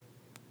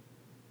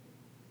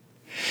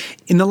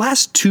In the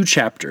last two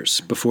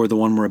chapters, before the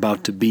one we're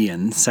about to be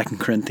in, 2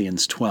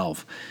 Corinthians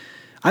 12,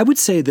 I would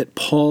say that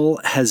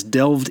Paul has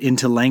delved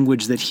into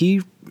language that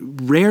he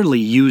rarely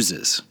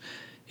uses.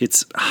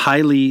 It's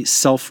highly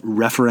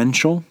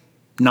self-referential,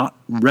 not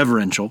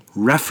reverential,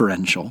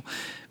 referential,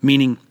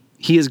 meaning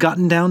he has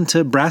gotten down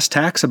to brass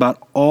tacks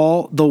about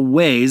all the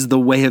ways the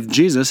way of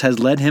Jesus has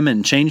led him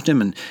and changed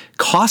him and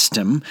cost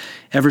him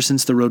ever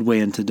since the roadway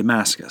into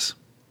Damascus.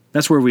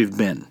 That's where we've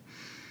been.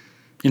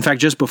 In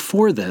fact, just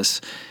before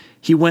this,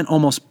 he went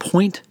almost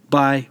point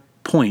by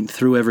point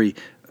through every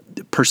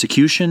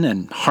persecution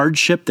and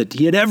hardship that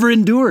he had ever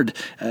endured,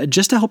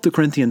 just to help the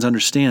Corinthians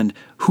understand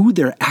who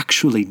they're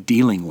actually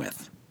dealing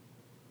with.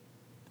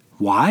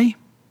 Why?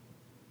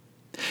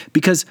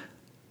 Because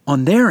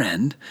on their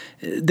end,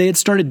 they had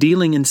started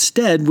dealing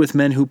instead with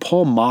men who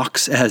Paul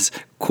mocks as,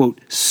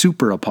 quote,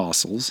 super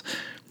apostles.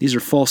 These are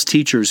false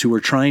teachers who were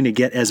trying to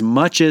get as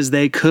much as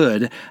they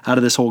could out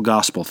of this whole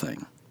gospel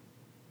thing.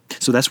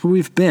 So that's where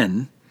we've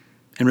been,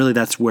 and really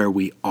that's where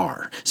we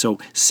are. So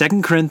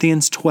 2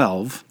 Corinthians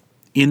 12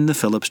 in the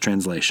Phillips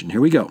translation. Here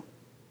we go.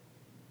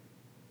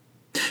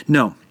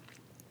 No,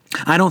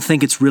 I don't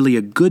think it's really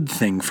a good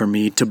thing for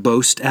me to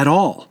boast at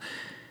all.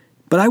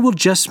 But I will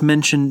just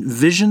mention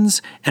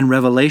visions and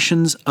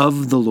revelations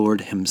of the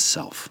Lord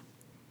himself.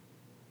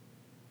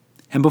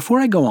 And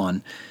before I go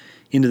on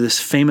into this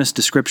famous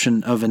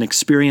description of an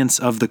experience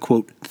of the,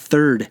 quote,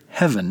 third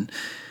heaven,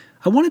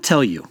 I want to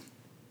tell you,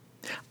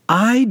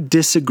 I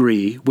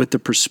disagree with the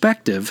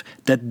perspective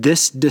that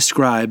this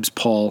describes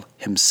Paul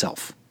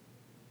himself.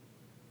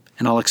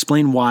 And I'll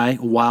explain why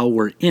while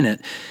we're in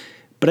it,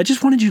 but I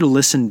just wanted you to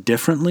listen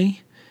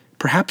differently,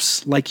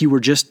 perhaps like you were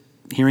just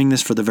hearing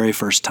this for the very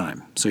first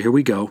time. So here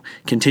we go,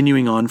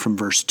 continuing on from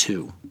verse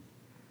 2.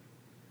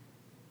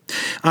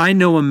 I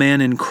know a man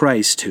in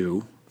Christ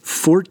who,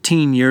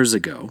 14 years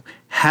ago,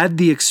 had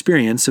the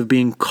experience of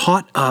being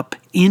caught up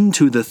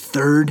into the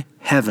third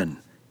heaven.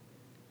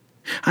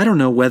 I don't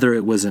know whether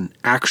it was an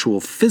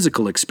actual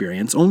physical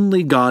experience,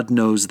 only God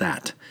knows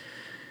that.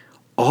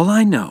 All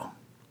I know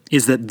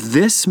is that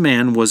this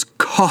man was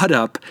caught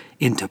up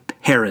into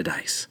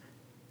paradise.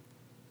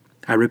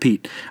 I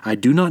repeat, I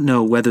do not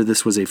know whether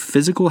this was a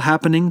physical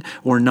happening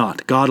or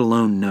not. God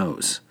alone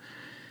knows.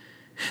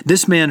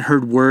 This man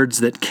heard words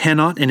that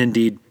cannot and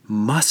indeed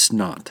must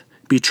not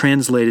be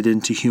translated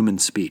into human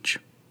speech.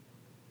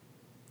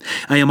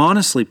 I am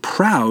honestly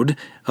proud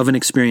of an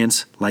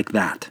experience like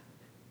that,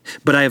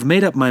 but I have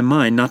made up my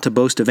mind not to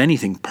boast of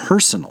anything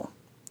personal,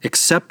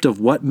 except of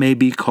what may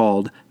be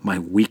called my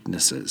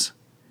weaknesses.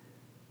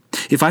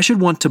 If I should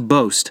want to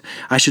boast,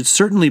 I should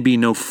certainly be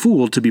no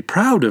fool to be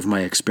proud of my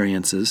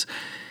experiences,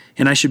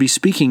 and I should be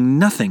speaking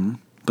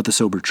nothing but the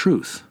sober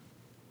truth.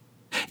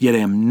 Yet I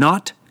am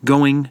not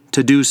going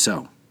to do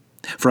so,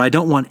 for I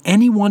don't want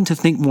anyone to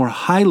think more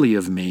highly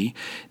of me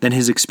than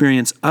his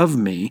experience of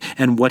me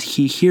and what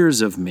he hears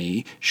of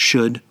me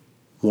should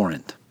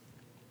warrant.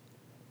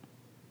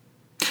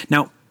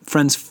 Now,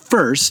 friends,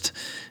 first,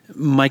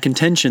 my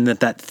contention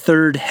that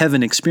third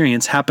heaven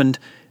experience happened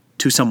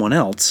to someone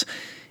else.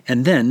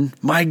 And then,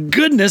 my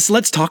goodness,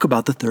 let's talk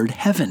about the third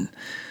heaven.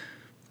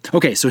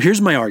 Okay, so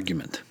here's my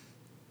argument.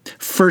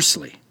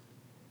 Firstly,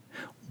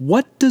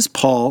 what does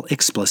Paul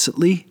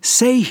explicitly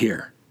say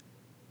here?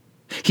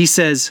 He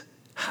says,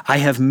 I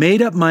have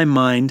made up my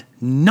mind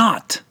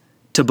not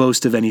to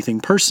boast of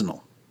anything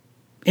personal.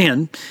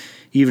 And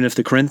even if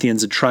the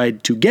Corinthians had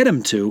tried to get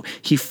him to,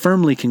 he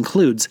firmly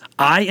concludes,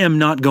 I am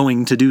not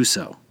going to do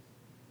so.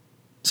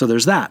 So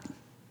there's that.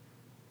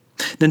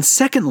 Then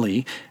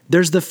secondly,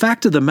 there's the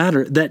fact of the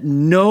matter that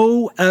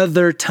no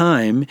other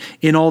time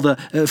in all the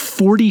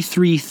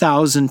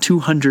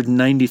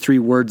 43,293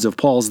 words of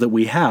Paul's that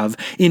we have,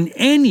 in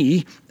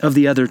any of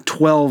the other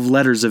 12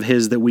 letters of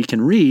his that we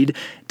can read,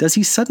 does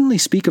he suddenly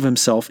speak of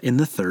himself in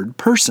the third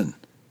person.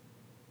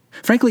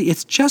 Frankly,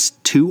 it's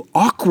just too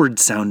awkward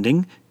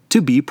sounding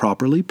to be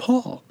properly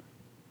Paul.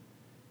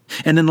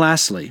 And then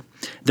lastly,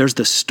 there's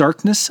the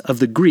starkness of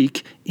the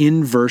Greek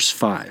in verse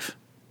 5.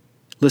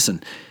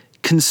 Listen,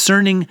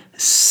 concerning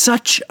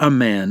such a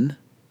man,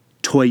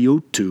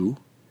 toiotu,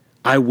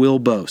 I will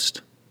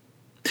boast.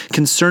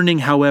 Concerning,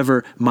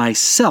 however,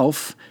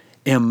 myself,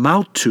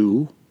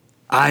 emautu,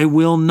 I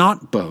will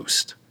not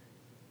boast.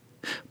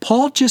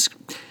 Paul just,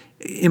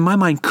 in my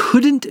mind,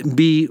 couldn't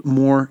be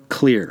more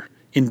clear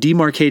in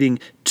demarcating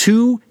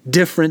two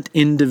different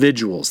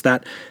individuals,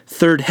 that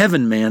third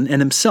heaven man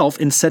and himself,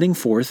 in setting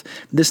forth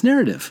this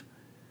narrative.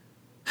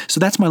 So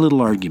that's my little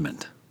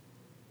argument.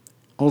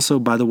 Also,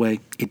 by the way,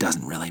 it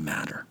doesn't really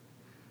matter.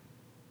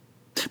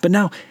 But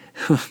now,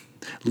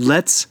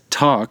 let's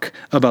talk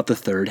about the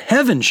third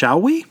heaven,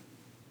 shall we?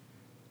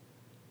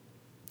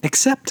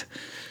 Except,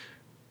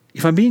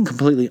 if I'm being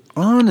completely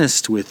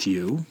honest with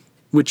you,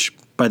 which,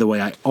 by the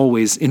way, I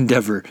always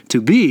endeavor to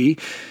be,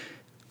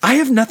 I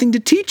have nothing to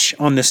teach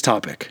on this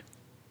topic.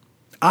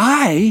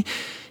 I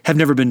have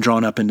never been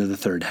drawn up into the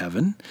third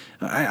heaven.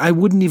 I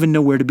wouldn't even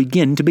know where to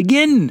begin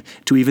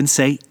to even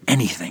say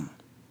anything.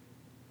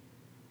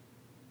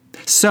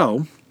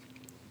 So,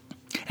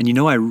 And you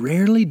know, I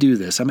rarely do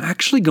this. I'm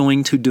actually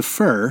going to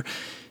defer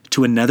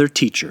to another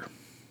teacher.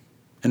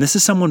 And this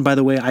is someone, by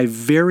the way, I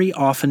very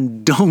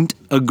often don't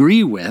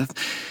agree with,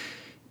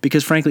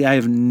 because frankly, I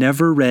have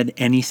never read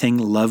anything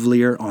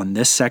lovelier on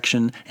this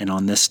section and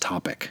on this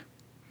topic.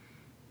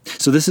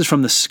 So this is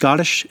from the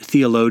Scottish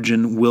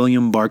theologian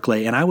William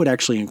Barclay, and I would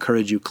actually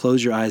encourage you,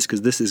 close your eyes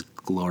because this is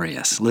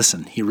glorious.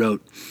 Listen, he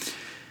wrote,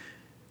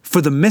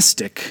 "For the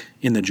mystic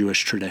in the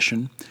Jewish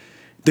tradition,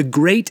 the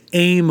great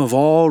aim of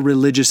all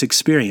religious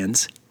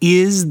experience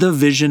is the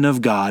vision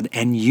of God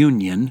and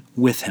union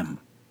with Him.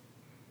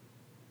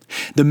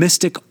 The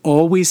mystic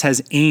always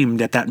has aimed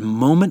at that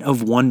moment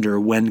of wonder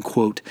when,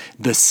 quote,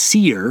 the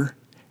seer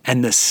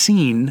and the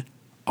seen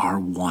are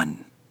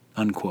one,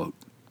 unquote.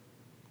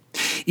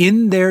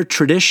 In their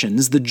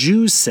traditions, the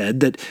Jews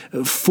said that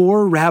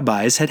 4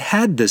 rabbis had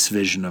had this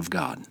vision of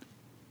God.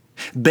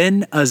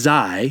 Ben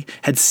Azai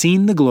had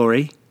seen the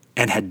glory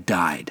and had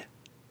died.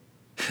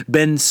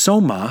 Ben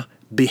Soma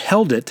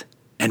beheld it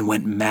and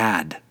went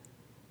mad.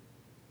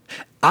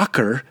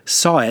 Acher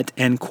saw it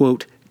and,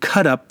 quote,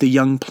 cut up the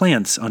young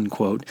plants,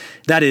 unquote.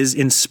 That is,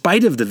 in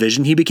spite of the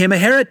vision, he became a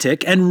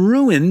heretic and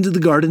ruined the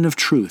garden of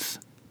truth.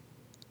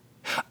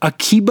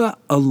 Akiba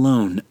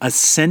alone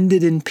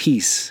ascended in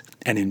peace,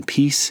 and in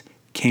peace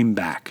came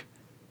back.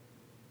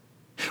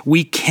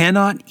 We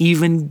cannot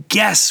even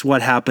guess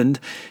what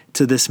happened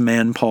to this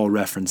man Paul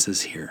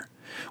references here.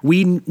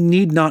 We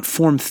need not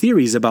form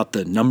theories about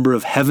the number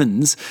of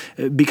heavens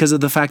because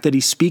of the fact that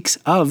he speaks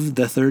of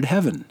the third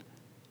heaven.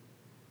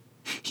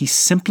 He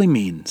simply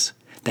means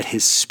that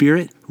his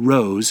spirit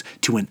rose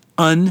to an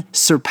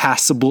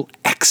unsurpassable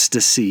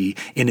ecstasy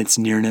in its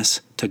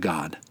nearness to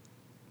God.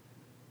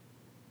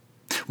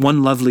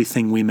 One lovely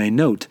thing we may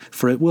note,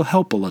 for it will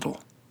help a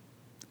little.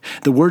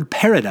 The word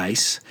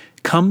paradise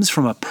comes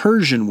from a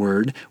Persian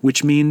word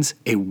which means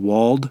a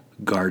walled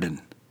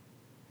garden.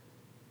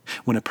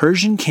 When a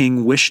Persian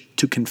king wished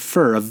to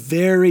confer a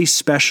very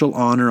special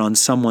honor on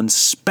someone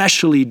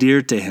specially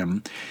dear to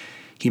him,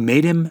 he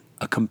made him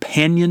a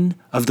companion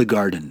of the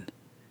garden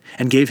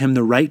and gave him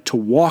the right to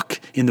walk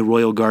in the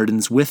royal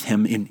gardens with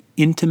him in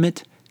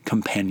intimate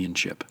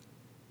companionship.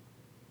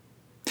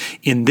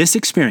 In this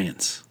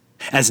experience,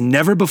 as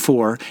never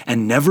before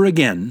and never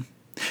again,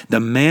 the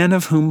man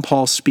of whom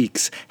Paul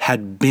speaks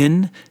had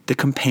been the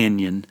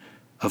companion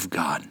of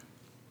God.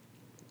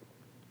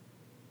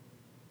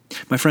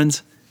 My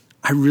friends,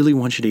 I really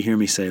want you to hear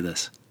me say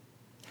this.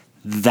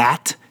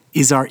 That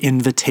is our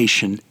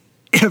invitation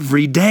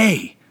every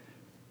day.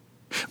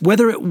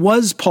 Whether it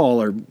was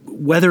Paul or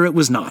whether it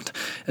was not,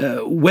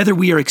 whether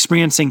we are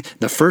experiencing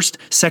the first,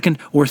 second,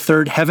 or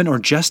third heaven or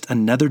just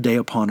another day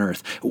upon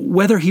earth,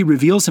 whether he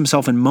reveals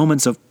himself in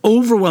moments of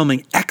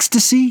overwhelming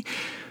ecstasy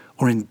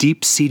or in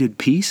deep-seated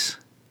peace,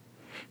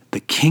 the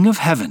King of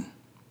Heaven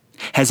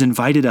has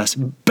invited us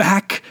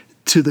back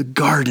to the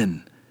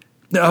garden,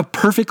 a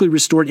perfectly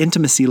restored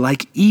intimacy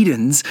like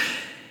Eden's,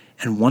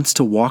 and wants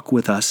to walk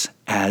with us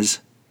as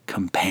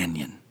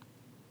companion.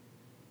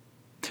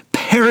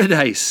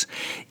 Paradise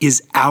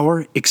is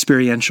our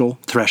experiential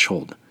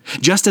threshold,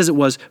 just as it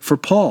was for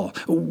Paul,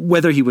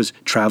 whether he was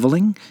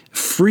traveling,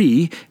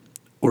 free,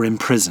 or in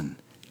prison.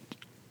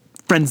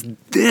 Friends,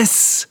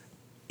 this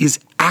is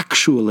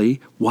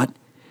actually what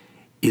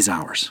is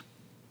ours.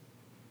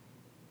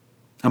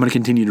 I'm going to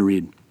continue to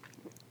read.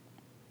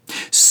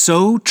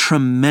 So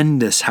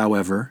tremendous,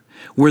 however,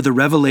 were the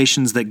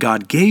revelations that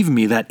God gave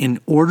me that in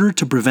order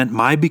to prevent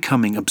my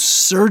becoming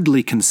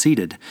absurdly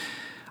conceited,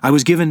 I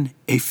was given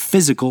a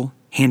physical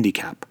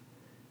handicap,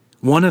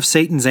 one of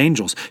Satan's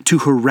angels, to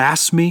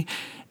harass me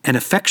and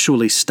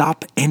effectually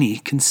stop any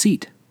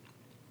conceit.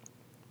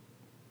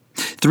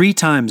 3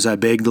 times I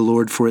begged the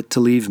Lord for it to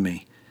leave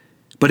me,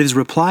 but his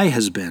reply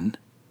has been,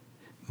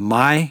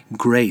 "My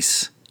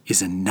grace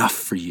is enough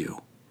for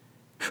you.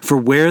 For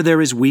where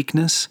there is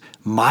weakness,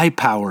 my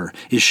power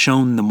is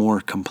shown the more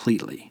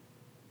completely."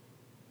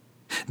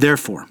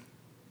 Therefore,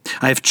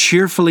 I have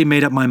cheerfully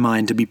made up my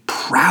mind to be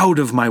proud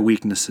of my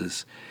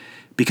weaknesses,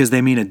 because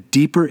they mean a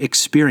deeper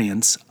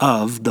experience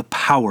of the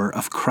power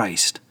of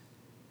Christ.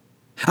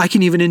 I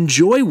can even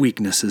enjoy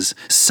weaknesses,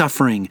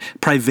 suffering,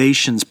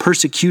 privations,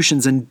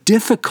 persecutions, and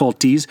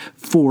difficulties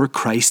for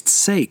Christ's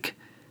sake.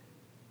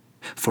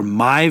 For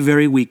my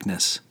very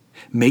weakness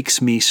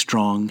makes me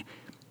strong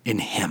in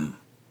Him.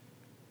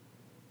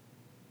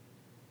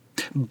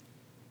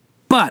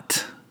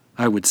 But,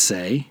 I would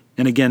say,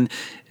 and again,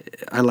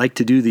 I like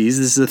to do these,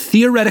 this is a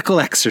theoretical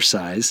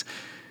exercise.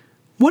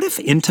 What if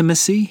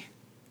intimacy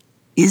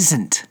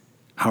isn't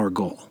our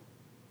goal?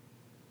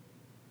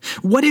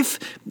 What if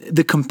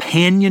the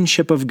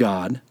companionship of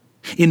God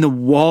in the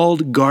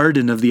walled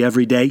garden of the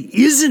everyday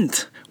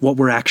isn't what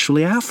we're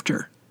actually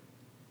after?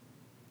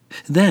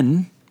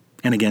 Then,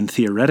 and again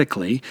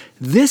theoretically,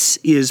 this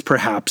is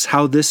perhaps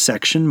how this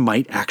section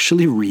might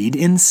actually read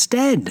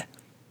instead.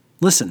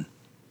 Listen.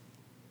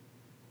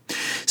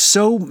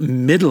 So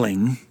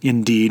middling,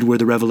 indeed, were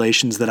the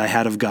revelations that I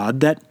had of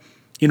God that,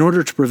 in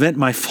order to prevent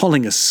my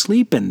falling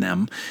asleep in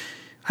them,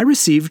 I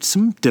received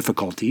some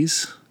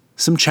difficulties,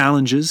 some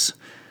challenges,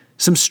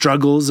 some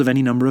struggles of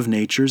any number of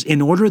natures,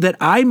 in order that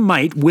I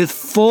might, with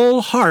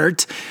full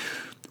heart,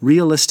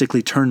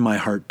 realistically turn my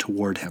heart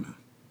toward him.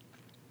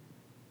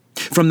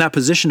 From that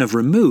position of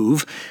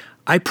remove,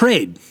 I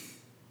prayed,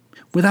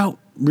 without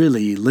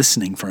really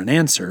listening for an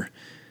answer,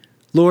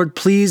 Lord,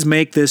 please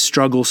make this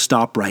struggle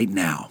stop right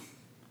now.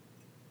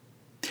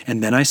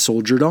 And then I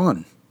soldiered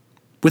on,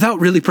 without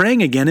really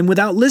praying again and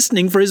without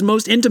listening for his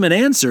most intimate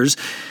answers,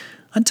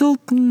 until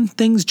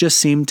things just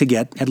seemed to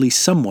get, at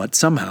least somewhat,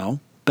 somehow,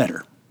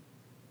 better.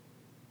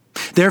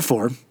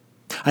 Therefore,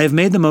 I have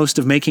made the most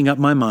of making up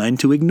my mind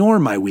to ignore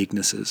my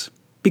weaknesses,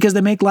 because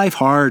they make life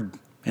hard,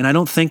 and I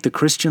don't think the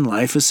Christian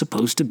life is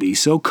supposed to be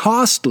so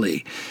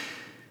costly.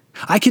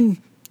 I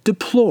can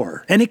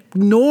deplore and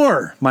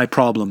ignore my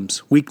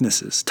problems,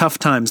 weaknesses, tough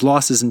times,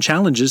 losses, and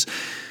challenges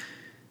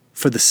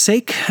for the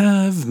sake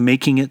of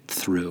making it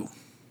through.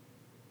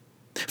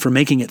 For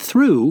making it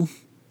through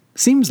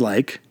seems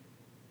like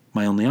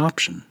my only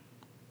option.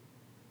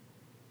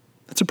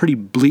 That's a pretty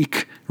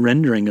bleak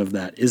rendering of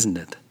that, isn't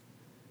it?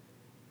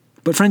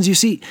 But friends, you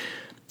see,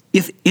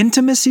 if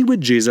intimacy with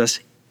Jesus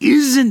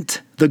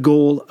isn't the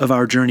goal of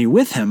our journey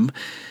with him,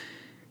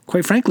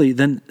 quite frankly,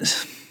 then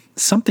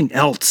something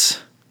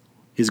else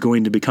is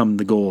going to become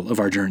the goal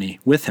of our journey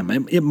with him.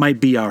 It might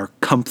be our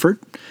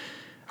comfort,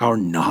 our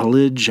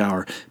knowledge,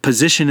 our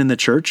position in the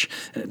church,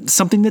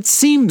 something that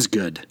seems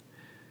good,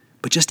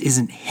 but just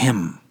isn't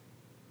him.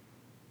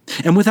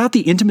 And without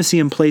the intimacy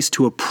in place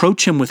to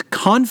approach him with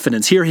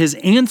confidence, hear his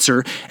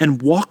answer,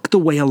 and walk the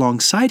way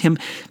alongside him,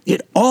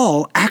 it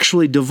all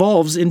actually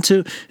devolves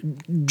into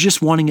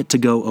just wanting it to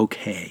go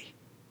okay.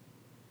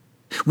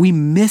 We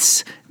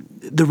miss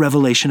the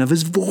revelation of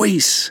his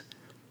voice,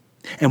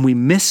 and we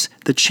miss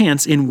the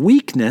chance in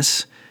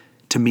weakness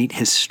to meet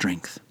his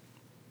strength.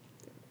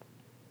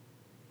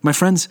 My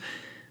friends,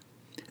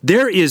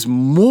 there is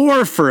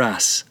more for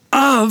us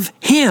of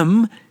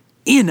him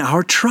in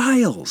our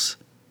trials.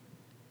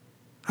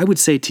 I would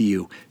say to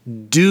you,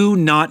 do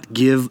not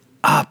give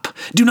up.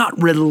 Do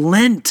not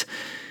relent.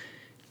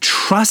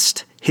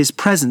 Trust his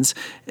presence,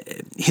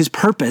 his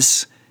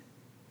purpose,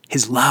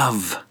 his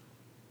love.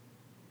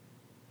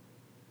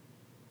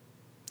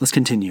 Let's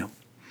continue.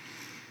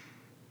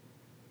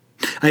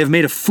 I have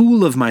made a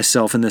fool of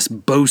myself in this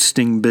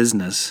boasting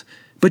business,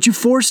 but you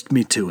forced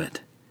me to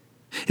it.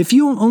 If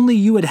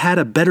you had had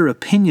a better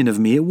opinion of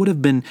me, it would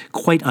have been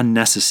quite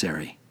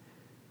unnecessary.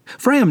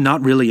 For I am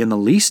not really in the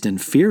least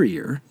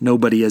inferior,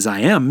 nobody as I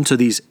am, to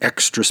these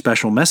extra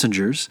special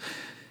messengers.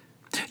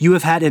 You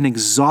have had an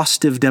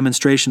exhaustive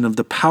demonstration of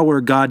the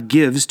power God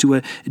gives to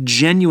a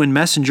genuine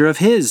messenger of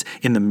his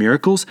in the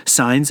miracles,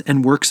 signs,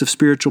 and works of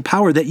spiritual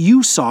power that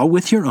you saw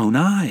with your own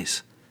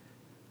eyes.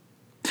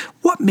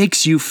 What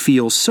makes you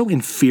feel so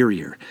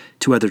inferior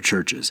to other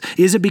churches?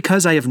 Is it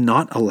because I have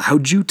not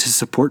allowed you to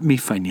support me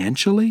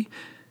financially?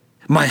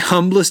 My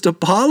humblest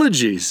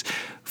apologies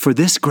for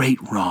this great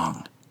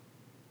wrong.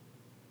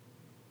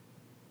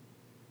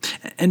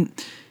 And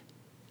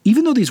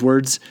even though these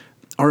words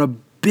are a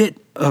bit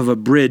of a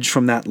bridge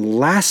from that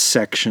last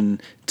section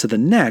to the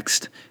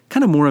next,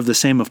 kind of more of the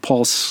same of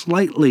Paul's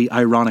slightly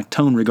ironic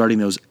tone regarding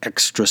those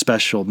extra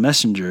special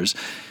messengers,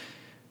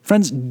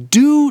 friends,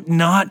 do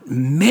not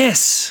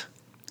miss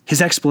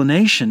his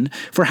explanation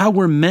for how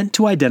we're meant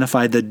to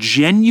identify the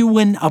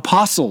genuine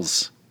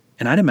apostles,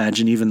 and I'd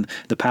imagine even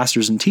the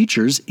pastors and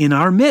teachers in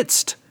our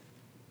midst.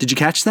 Did you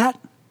catch that?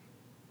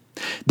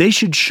 They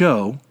should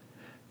show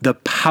the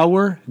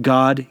power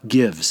God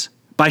gives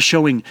by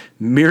showing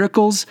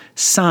miracles,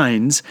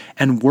 signs,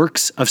 and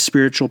works of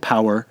spiritual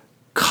power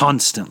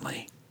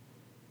constantly.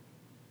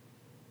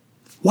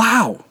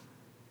 Wow!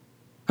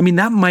 I mean,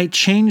 that might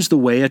change the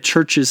way a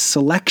church's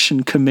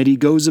selection committee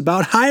goes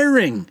about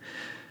hiring.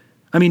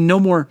 I mean, no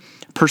more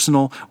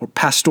personal or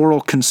pastoral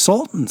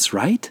consultants,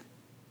 right?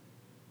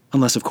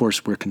 Unless, of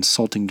course, we're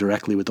consulting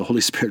directly with the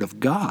Holy Spirit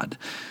of God.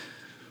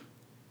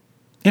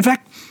 In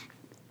fact,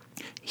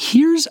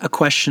 here's a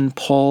question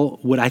Paul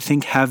would, I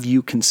think, have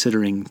you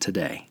considering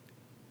today.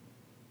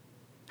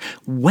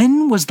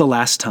 When was the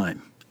last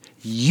time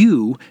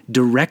you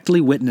directly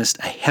witnessed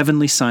a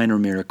heavenly sign or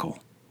miracle?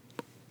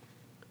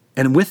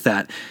 And with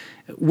that,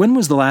 when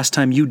was the last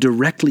time you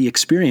directly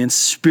experienced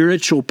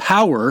spiritual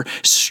power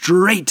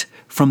straight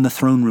from the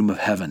throne room of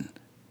heaven?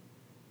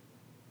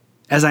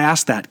 As I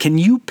ask that, can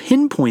you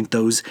pinpoint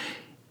those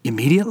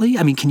immediately?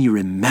 I mean, can you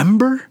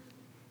remember?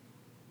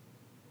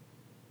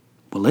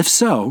 Well, if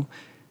so,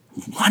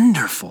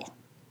 wonderful.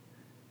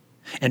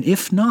 And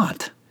if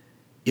not,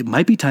 it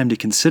might be time to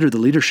consider the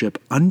leadership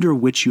under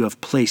which you have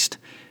placed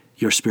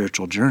your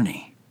spiritual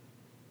journey.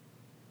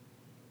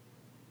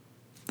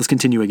 Let's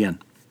continue again.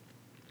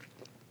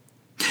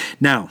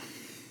 Now,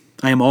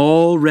 I am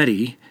all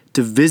ready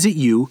to visit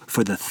you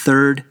for the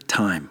third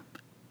time,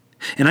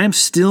 and I am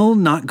still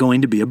not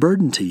going to be a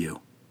burden to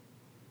you.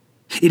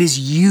 It is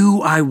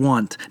you I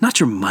want, not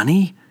your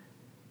money.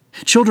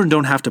 Children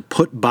don't have to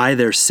put by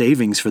their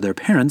savings for their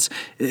parents.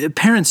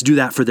 Parents do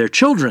that for their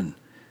children.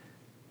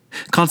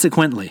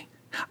 Consequently,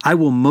 I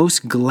will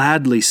most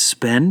gladly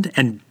spend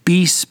and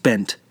be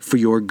spent for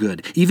your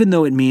good, even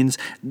though it means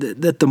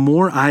that the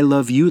more I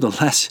love you, the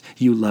less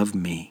you love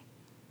me.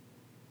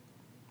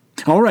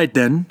 All right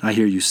then, I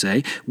hear you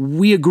say,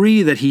 we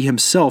agree that he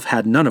himself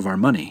had none of our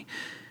money.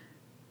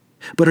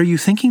 But are you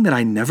thinking that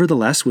I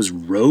nevertheless was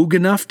rogue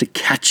enough to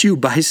catch you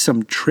by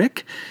some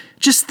trick?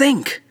 Just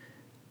think.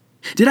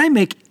 Did I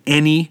make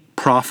any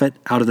profit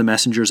out of the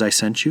messengers I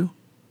sent you?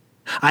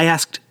 I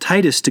asked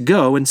Titus to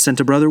go and sent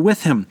a brother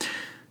with him.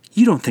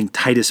 You don't think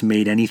Titus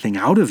made anything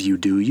out of you,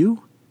 do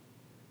you?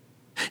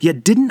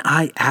 Yet didn't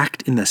I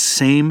act in the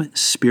same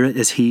spirit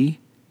as he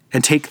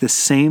and take the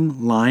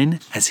same line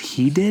as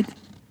he did?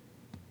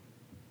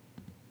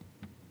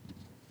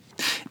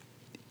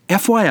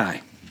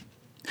 FYI,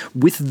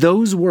 with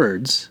those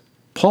words,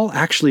 Paul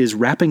actually is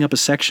wrapping up a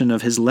section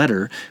of his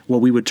letter, what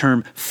we would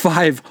term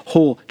 5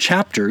 whole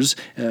chapters,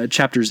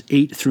 chapters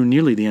 8 through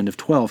nearly the end of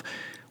 12,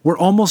 where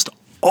almost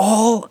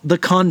all the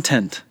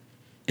content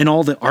and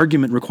all the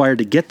argument required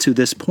to get to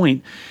this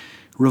point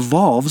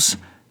revolves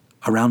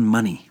around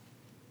money.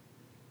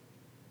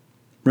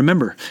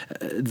 Remember,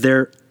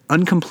 their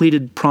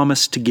uncompleted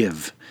promise to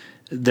give,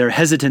 their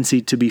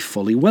hesitancy to be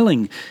fully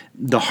willing,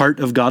 the heart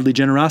of godly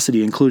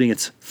generosity, including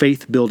its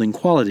faith-building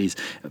qualities,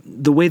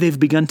 the way they've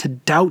begun to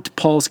doubt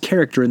Paul's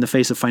character in the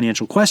face of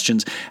financial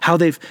questions, how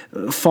they've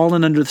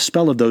fallen under the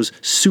spell of those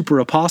super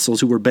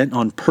apostles who were bent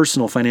on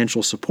personal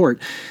financial support,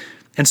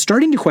 and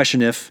starting to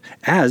question if,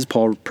 as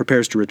Paul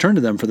prepares to return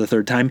to them for the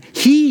third time,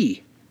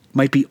 he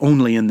might be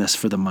only in this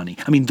for the money.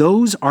 I mean,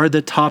 those are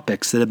the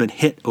topics that have been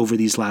hit over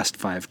these last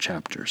 5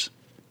 chapters.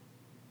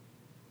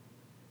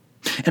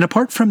 And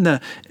apart from the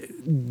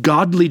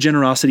godly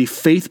generosity,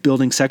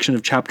 faith-building section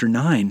of chapter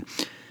 9,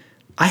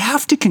 I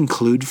have to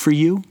conclude for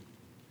you,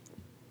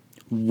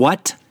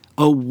 what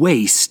a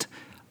waste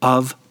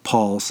of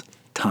Paul's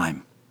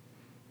time.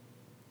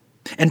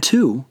 And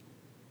 2,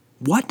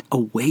 what a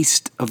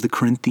waste of the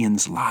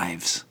Corinthians'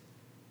 lives.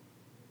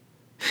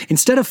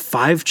 Instead of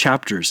 5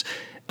 chapters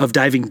of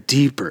diving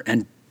deeper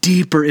and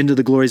deeper into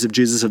the glories of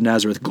Jesus of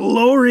Nazareth,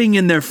 glorying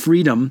in their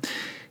freedom,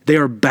 they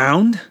are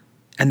bound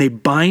and they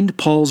bind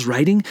Paul's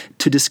writing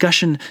to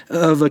discussion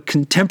of a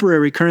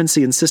contemporary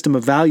currency and system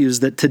of values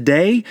that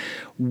today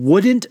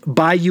wouldn't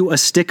buy you a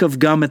stick of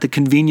gum at the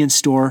convenience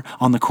store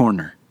on the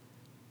corner.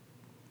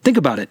 Think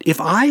about it.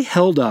 If I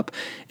held up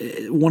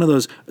one of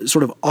those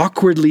sort of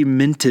awkwardly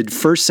minted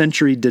first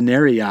century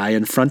denarii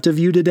in front of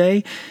you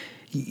today,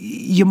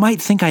 you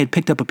might think I had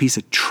picked up a piece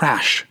of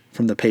trash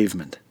from the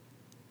pavement.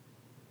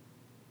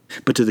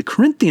 But to the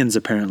Corinthians,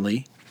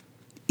 apparently,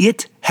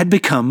 it had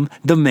become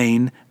the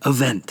main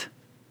event.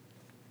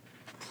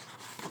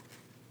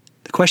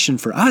 The question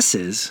for us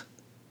is,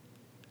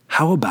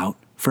 how about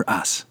for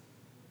us?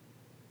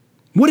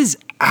 What is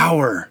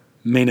our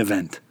main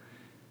event?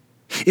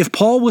 If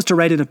Paul was to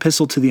write an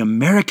epistle to the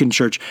American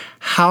church,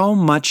 how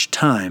much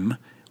time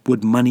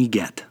would money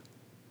get?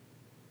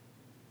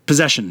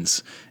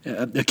 Possessions,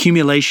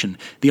 accumulation,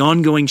 the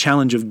ongoing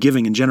challenge of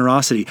giving and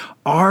generosity,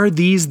 are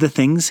these the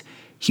things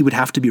he would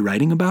have to be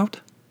writing about?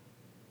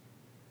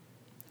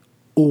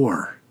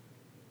 Or,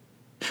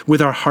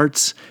 with our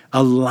hearts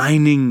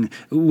aligning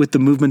with the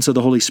movements of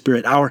the Holy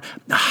Spirit, our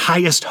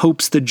highest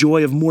hopes, the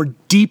joy of more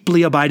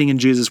deeply abiding in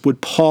Jesus,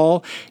 would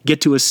Paul get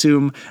to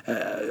assume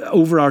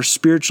over our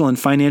spiritual and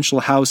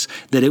financial house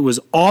that it was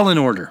all in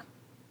order,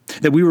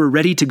 that we were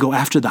ready to go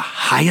after the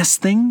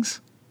highest things?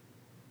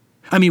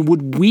 I mean,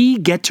 would we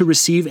get to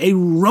receive a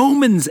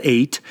Romans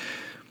 8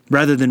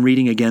 rather than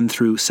reading again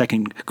through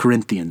 2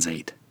 Corinthians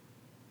 8?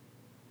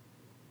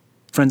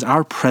 Friends,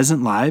 our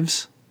present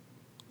lives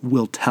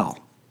will tell.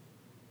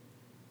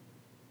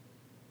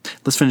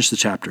 Let's finish the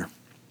chapter.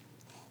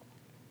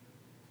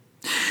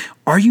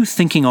 Are you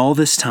thinking all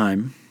this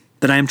time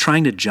that I am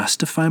trying to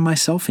justify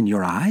myself in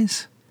your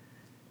eyes?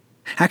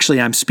 Actually,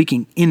 I'm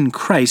speaking in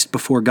Christ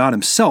before God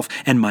himself,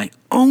 and my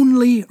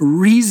only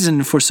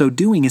reason for so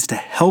doing is to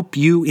help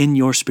you in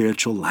your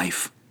spiritual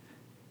life.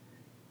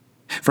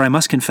 For I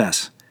must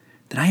confess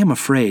that I am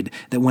afraid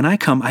that when I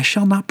come, I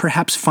shall not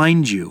perhaps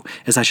find you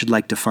as I should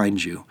like to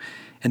find you,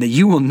 and that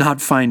you will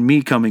not find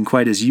me coming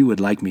quite as you would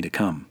like me to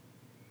come.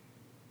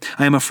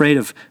 I am afraid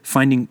of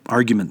finding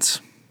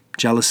arguments,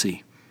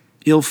 jealousy,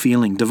 ill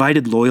feeling,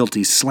 divided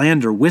loyalties,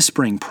 slander,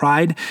 whispering,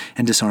 pride,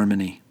 and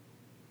disharmony.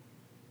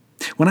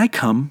 When I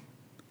come,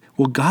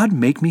 will God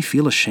make me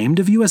feel ashamed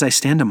of you as I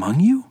stand among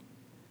you?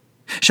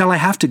 Shall I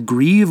have to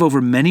grieve over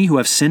many who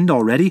have sinned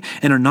already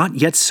and are not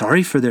yet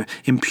sorry for their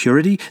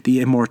impurity, the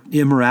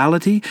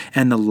immorality,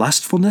 and the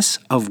lustfulness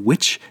of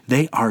which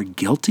they are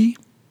guilty?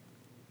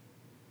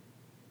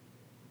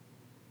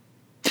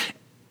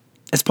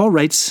 As Paul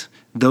writes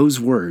those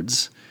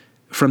words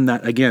from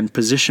that, again,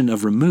 position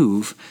of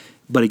remove,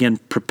 but again,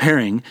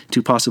 preparing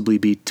to possibly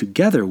be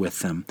together with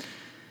them,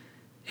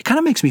 it kind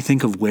of makes me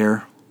think of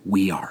where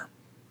we are.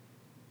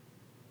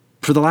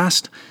 For the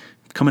last,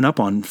 coming up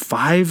on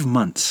 5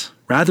 months,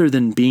 rather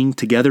than being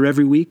together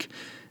every week,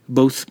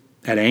 both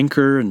at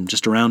Anchor and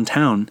just around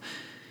town,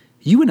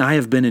 you and I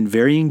have been in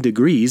varying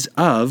degrees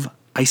of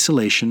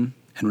isolation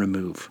and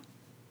remove.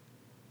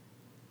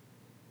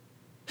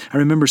 I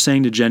remember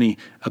saying to Jenny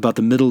about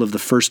the middle of the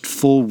first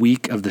full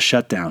week of the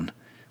shutdown,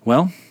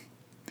 well,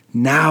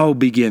 now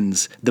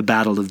begins the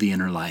battle of the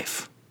inner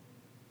life.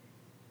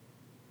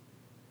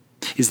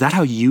 Is that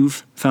how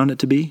you've found it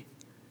to be?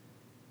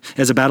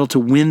 As a battle to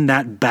win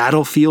that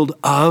battlefield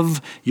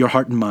of your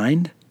heart and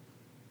mind?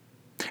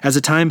 As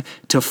a time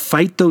to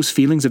fight those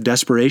feelings of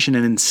desperation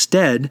and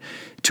instead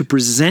to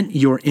present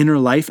your inner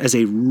life as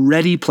a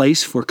ready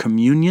place for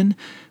communion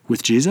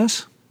with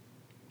Jesus?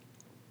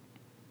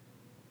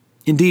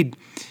 Indeed,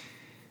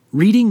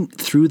 reading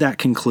through that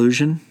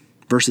conclusion,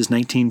 verses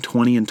 19,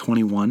 20, and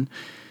 21,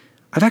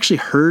 I've actually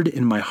heard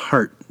in my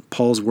heart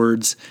Paul's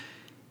words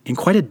in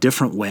quite a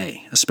different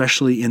way,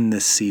 especially in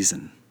this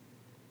season.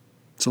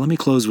 So let me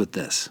close with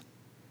this.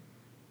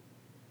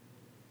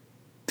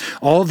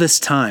 All this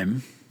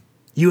time,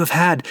 you have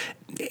had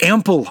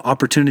ample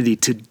opportunity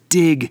to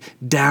dig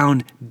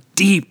down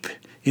deep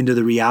into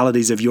the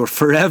realities of your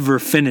forever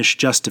finished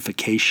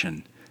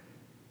justification.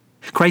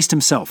 Christ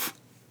himself,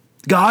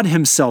 God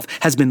himself,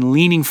 has been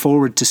leaning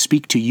forward to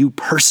speak to you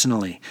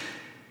personally.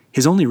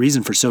 His only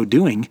reason for so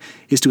doing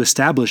is to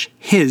establish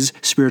his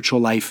spiritual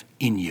life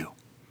in you.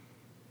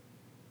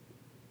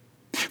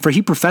 For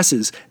he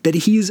professes that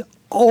he is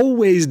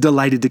always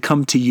delighted to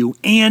come to you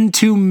and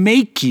to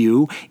make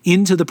you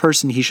into the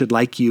person he should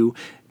like you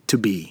to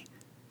be.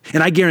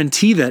 And I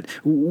guarantee that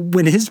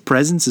when his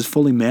presence is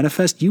fully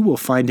manifest, you will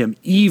find him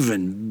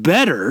even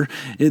better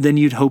than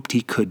you'd hoped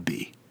he could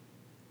be.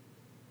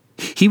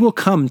 He will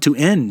come to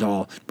end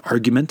all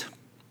argument,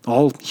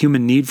 all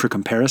human need for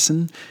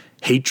comparison,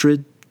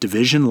 hatred,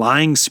 division,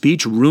 lying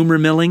speech, rumor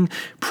milling,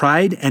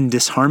 pride, and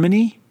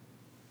disharmony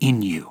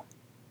in you.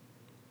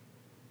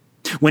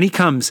 When he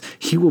comes,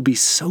 he will be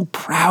so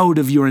proud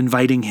of your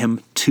inviting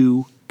him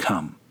to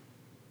come.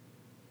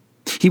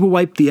 He will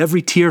wipe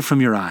every tear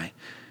from your eye,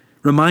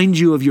 remind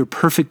you of your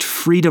perfect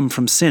freedom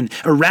from sin,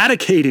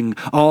 eradicating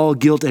all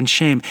guilt and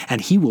shame,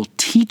 and he will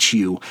teach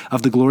you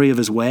of the glory of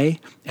his way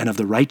and of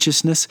the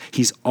righteousness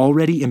he's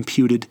already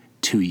imputed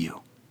to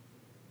you.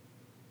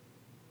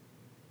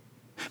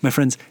 My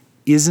friends,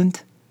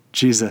 isn't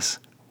Jesus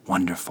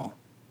wonderful?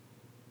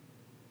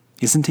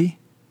 Isn't he?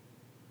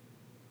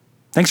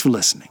 Thanks for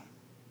listening.